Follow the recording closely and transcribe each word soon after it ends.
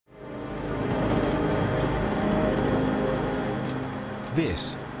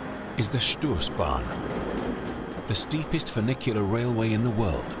This is the Stooshban, the steepest funicular railway in the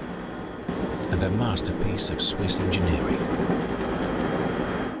world, and a masterpiece of Swiss engineering.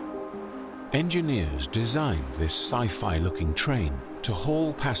 Engineers designed this sci-fi-looking train to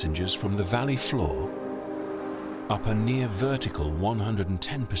haul passengers from the valley floor up a near vertical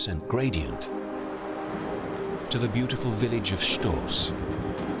 110% gradient to the beautiful village of Stoos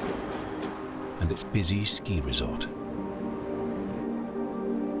and its busy ski resort.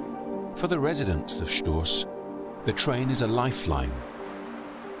 For the residents of Stoos, the train is a lifeline.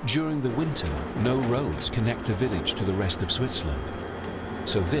 During the winter, no roads connect the village to the rest of Switzerland,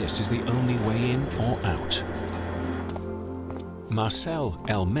 so this is the only way in or out. Marcel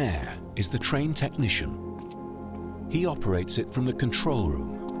Elmer is the train technician. He operates it from the control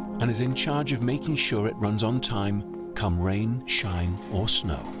room and is in charge of making sure it runs on time, come rain, shine or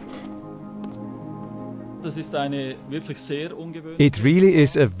snow. It really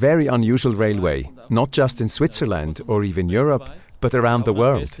is a very unusual railway, not just in Switzerland or even Europe, but around the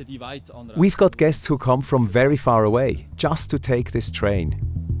world. We've got guests who come from very far away just to take this train.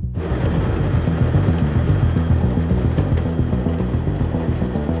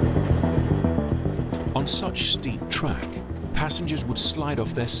 On such steep track, passengers would slide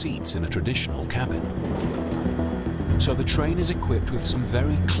off their seats in a traditional cabin. So the train is equipped with some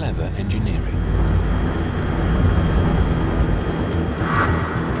very clever engineering.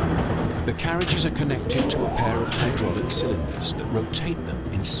 The carriages are connected to a pair of hydraulic cylinders that rotate them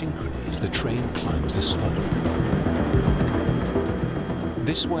in synchrony as the train climbs the slope.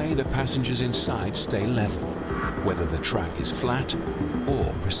 This way, the passengers inside stay level, whether the track is flat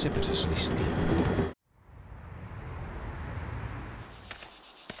or precipitously steep.